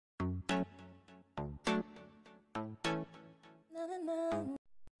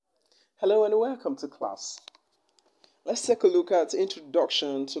Hello and welcome to class. Let's take a look at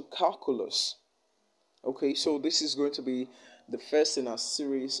Introduction to Calculus. Okay, so this is going to be the first in a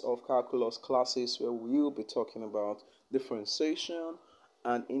series of calculus classes where we'll be talking about differentiation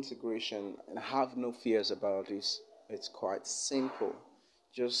and integration. And have no fears about this. It's quite simple.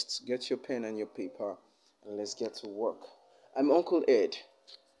 Just get your pen and your paper and let's get to work. I'm Uncle Ed.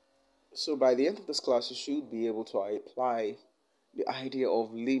 So by the end of this class, you should be able to apply the idea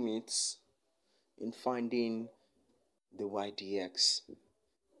of limits in finding the y dx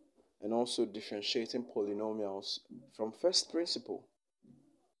and also differentiating polynomials from first principle.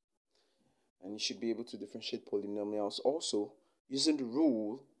 And you should be able to differentiate polynomials also using the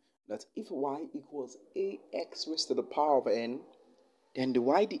rule that if y equals ax raised to the power of n, then the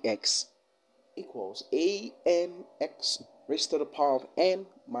y dx equals anx raised to the power of n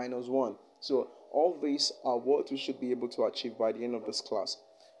minus 1. So all these are what we should be able to achieve by the end of this class.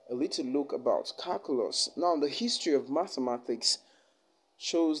 A little look about calculus. Now, the history of mathematics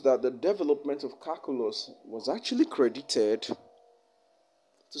shows that the development of calculus was actually credited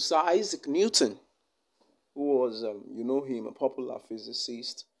to Sir Isaac Newton, who was, him, a popular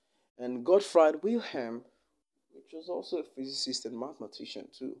physicist, and Gottfried Wilhelm, which was also a physicist and mathematician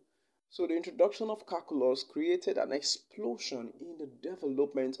too. So the introduction of calculus created an explosion in the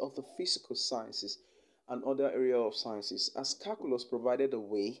development of the physical sciences and other areas of sciences, as calculus provided a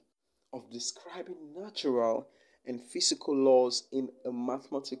way of describing natural and physical laws in a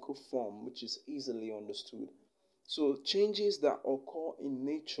mathematical form which is easily understood. So changes that occur in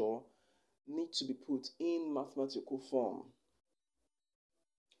nature need to be put in mathematical form.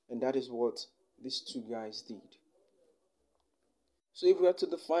 And that is what these two guys did. So if we are to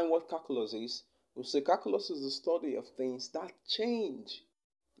define what calculus is, we'll say calculus is the study of things that change.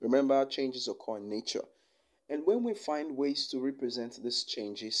 Remember, changes occur in nature. And when we find ways to represent these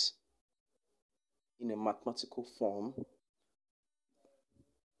changes in a mathematical form,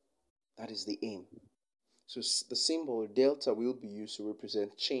 that is the aim. So the symbol delta will be used to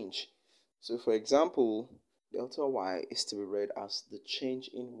represent change. So for example, delta y is to be read as the change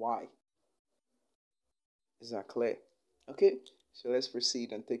in y. Is that clear? Okay, so let's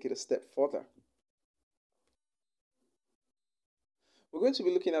proceed and take it a step further. We're going to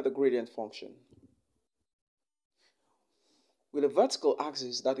be looking at the gradient function. With a vertical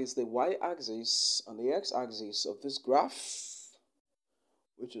axis, that is the y-axis and the x-axis of this graph,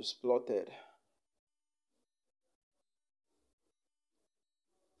 which is plotted.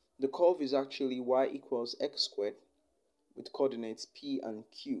 The curve is actually y equals x squared with coordinates p and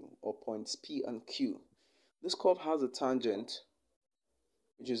q, or points p and q. This curve has a tangent,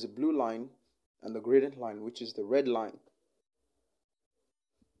 which is the blue line, and the gradient line, which is the red line.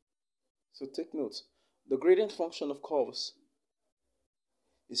 So take note, the gradient function of curves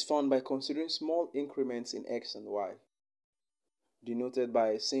is found by considering small increments in x and y, denoted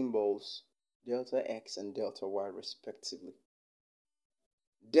by symbols delta x and delta y respectively.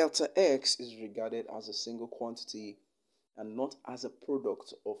 Delta x is regarded as a single quantity and not as a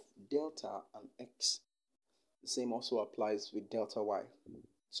product of delta and x. The same also applies with delta y.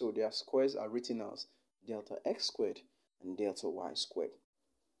 So their squares are written as delta x squared and delta y squared.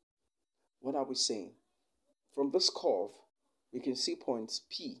 What are we saying? From this curve, we can see points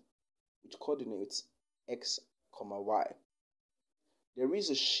P, which coordinates x, y. There is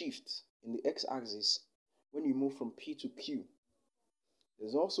a shift in the x-axis when you move from P to Q.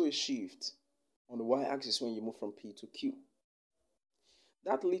 There's also a shift on the y-axis when you move from P to Q.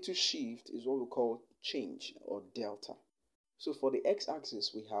 That little shift is what we call change or delta. So for the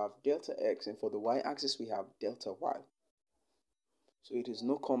x-axis, we have delta x, and for the y-axis, we have delta y. So it is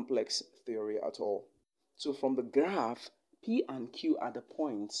no complex theory at all. So from the graph, P and Q are the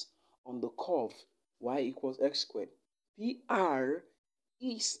points on the curve y equals x squared. PR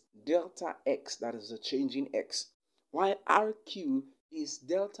is delta x, that is the change in x, while RQ is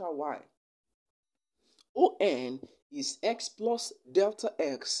delta y. ON is x plus delta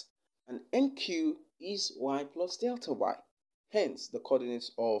x, and NQ is y plus delta y. Hence the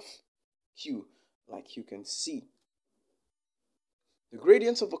coordinates of Q, like you can see. The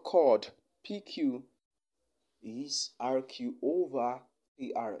gradient of a chord PQ is RQ over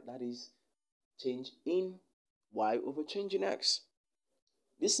PR, that is change in y over change in x.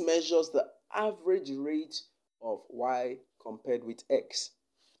 This measures the average rate of y compared with x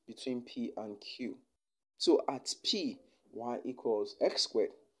between P and Q. So at P, y equals x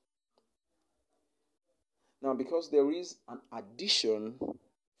squared. Now because there is an addition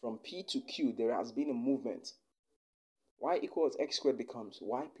from P to Q, there has been a movement. Y equals x squared becomes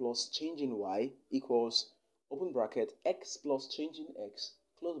y plus change in y equals, open bracket, x plus change in x,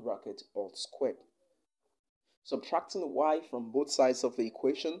 close bracket, all squared. Subtracting y from both sides of the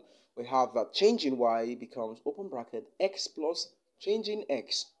equation, we have that changing y becomes open bracket x plus changing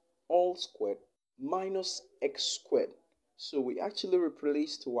x all squared minus x squared. So we actually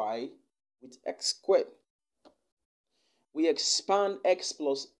replaced y with x squared. We expand x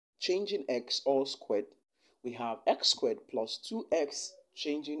plus changing x all squared. We have x squared plus 2x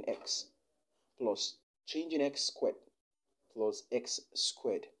changing x plus changing x squared plus x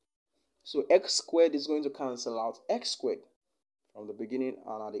squared. So x squared is going to cancel out x squared from the beginning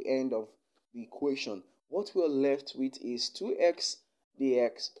and at the end of the equation. What we're left with is 2x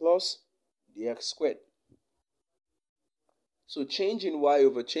dx plus dx squared. So changing y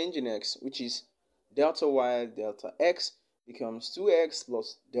over changing x, which is delta y delta x, becomes 2x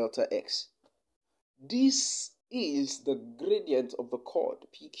plus delta x. This is the gradient of the chord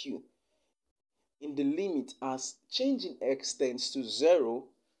PQ in the limit as change in x tends to 0,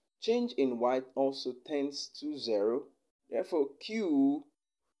 change in y also tends to 0. Therefore, Q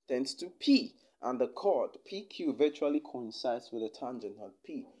tends to P, and the chord PQ virtually coincides with the tangent at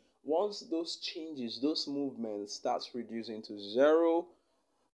P. Once those changes, those movements starts reducing to 0,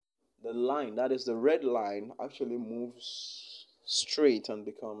 the line, that is the red line, actually moves straight and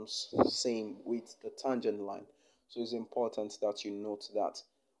becomes same with the tangent line. So it's important that you note that.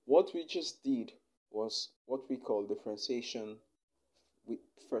 What we just did was what we call differentiation with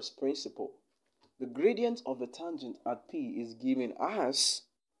first principle. The gradient of the tangent at P is given as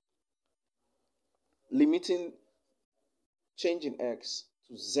limiting changing x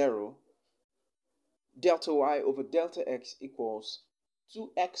to 0, delta y over delta x equals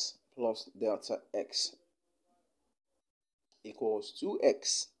 2x plus delta x equals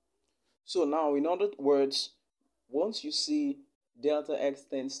 2x. So now, in other words, once you see delta x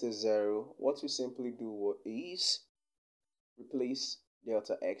tends to 0, what you simply do is replace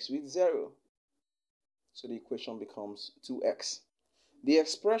delta x with 0. So the equation becomes 2x. The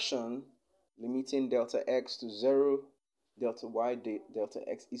expression limiting delta x to 0, delta y delta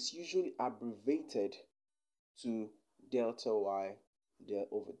x is usually abbreviated to delta y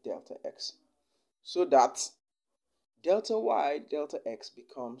over delta x, so that delta y delta x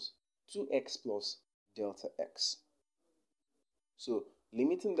becomes 2x plus delta x. So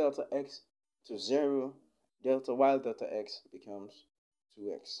limiting delta x to 0, delta y delta x becomes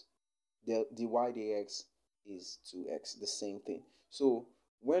 2x. Dy dx is 2x, the same thing. So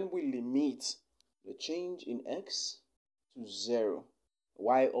when we limit the change in x to 0,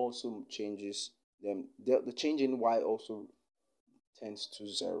 y also changes, the change in y also tends to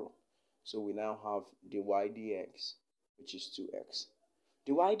 0. So we now have dy dx, which is 2x.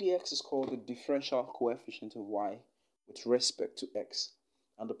 Dy dx is called the differential coefficient of y with respect to x.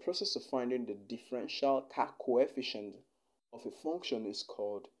 And the process of finding the differential coefficient of a function is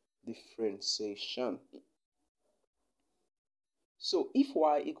called differentiation. So if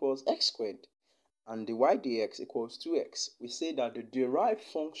y equals x squared and dy dx equals 2x, we say that the derived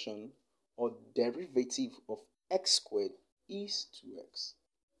function or derivative of x squared is 2x.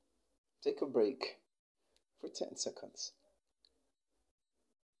 Take a break for 10 seconds.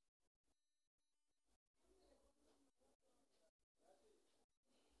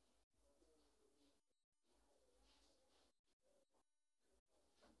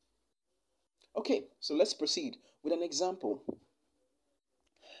 Okay, so let's proceed with an example.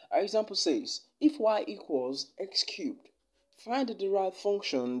 Our example says, if y equals x cubed, find the derived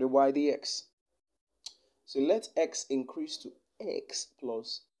function dy dx. So let x increase to x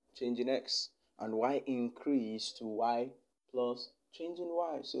plus changing x, and y increase to y plus changing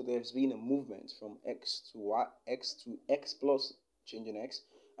y. So there's been a movement from x to y, x to x plus changing x,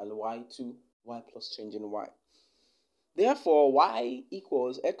 and y to y plus changing y. Therefore, y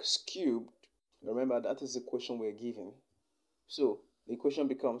equals x cubed. Remember, that is the equation we're given. So the equation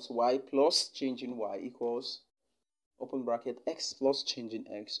becomes y plus changing y equals open bracket x plus changing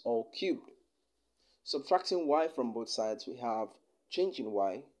x all cubed. Subtracting y from both sides, we have changing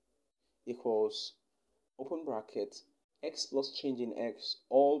y equals open bracket x plus changing x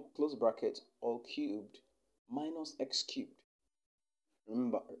all close bracket all cubed minus x cubed.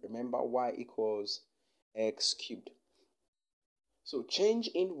 Remember y equals x cubed. So change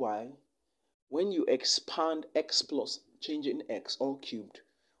in y, when you expand x plus change in x all cubed,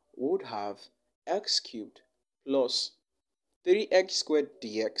 would have x cubed plus 3x squared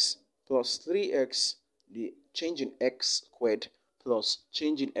dx plus 3x the change in x squared plus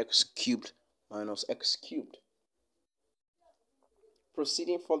change in x cubed minus x cubed.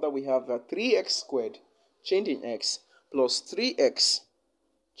 Proceeding further, we have 3x squared change in x plus 3x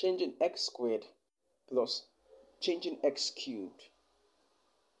change in x squared plus change in x cubed.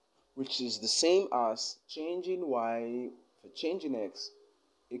 which is the same as changing y for changing x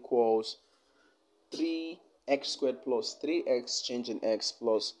equals 3x squared plus 3x changing x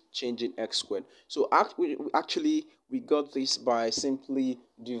plus changing x squared. So actually we got this by simply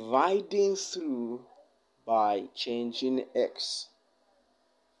dividing through by changing x.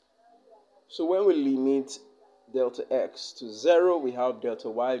 So when we limit delta x to 0, we have delta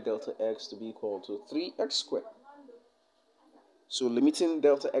y delta x to be equal to 3x squared. So limiting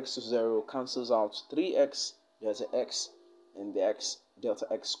delta x to 0 cancels out 3x delta x and the x delta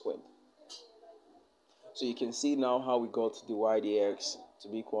x squared. So you can see now how we got dy dx to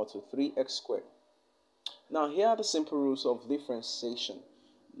be equal to 3x squared. Now here are the simple rules of differentiation.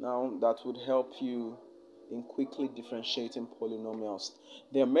 Now that would help you in quickly differentiating polynomials.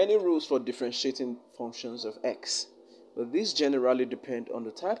 There are many rules for differentiating functions of x, but these generally depend on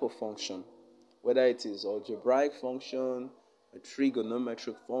the type of function, whether it is algebraic function, a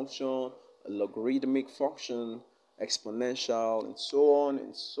trigonometric function, a logarithmic function, exponential, and so on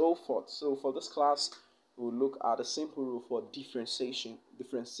and so forth. So for this class, we'll look at a simple rule for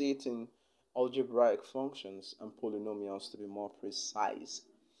differentiating algebraic functions and polynomials, to be more precise.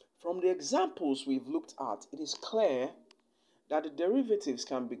 From the examples we've looked at, it is clear that the derivatives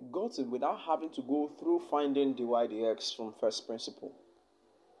can be gotten without having to go through finding dy dx from first principle.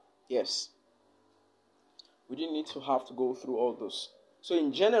 Yes, we didn't need to have to go through all those. So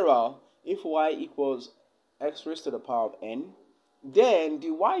in general, if y equals x raised to the power of n, then dy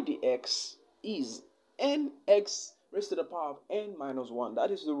dx is nx raised to the power of n minus 1. That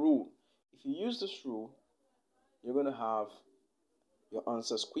is the rule. If you use this rule, you're going to have your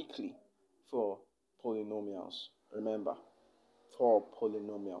answers quickly for polynomials. Remember, for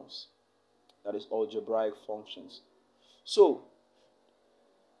polynomials, that is algebraic functions. So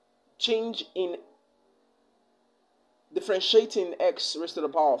change in differentiating x raised to the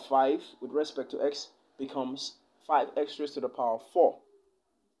power of 5 with respect to x becomes 5x raised to the power of 4.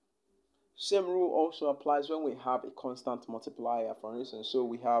 Same rule also applies when we have a constant multiplier, for instance. So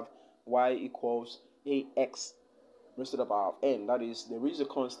we have y equals ax raised to the power of n. That is, there is a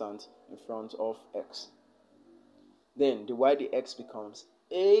constant in front of x. Then dy dx becomes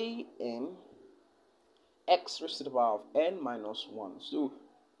an x raised to the power of n minus 1. So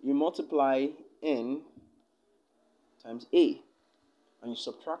you multiply n times a and you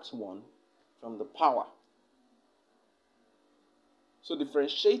subtract 1 from the power. So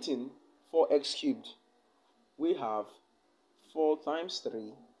differentiating 4x cubed, we have 4 times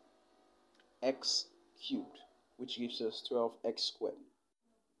 3 x cubed, which gives us 12x squared.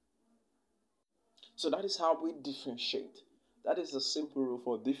 So that is how we differentiate. That is the simple rule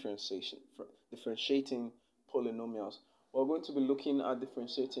for differentiation, for differentiating polynomials. We're going to be looking at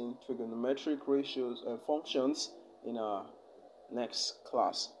differentiating trigonometric ratios and functions in our next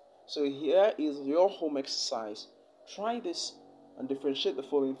class. So here is your home exercise. Try this and differentiate the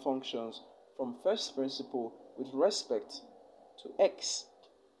following functions from first principle with respect to x.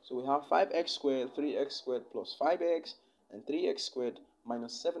 So we have 5x squared, 3x squared plus 5x, and 3x squared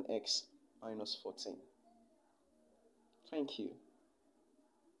minus 7x minus 14. Thank you.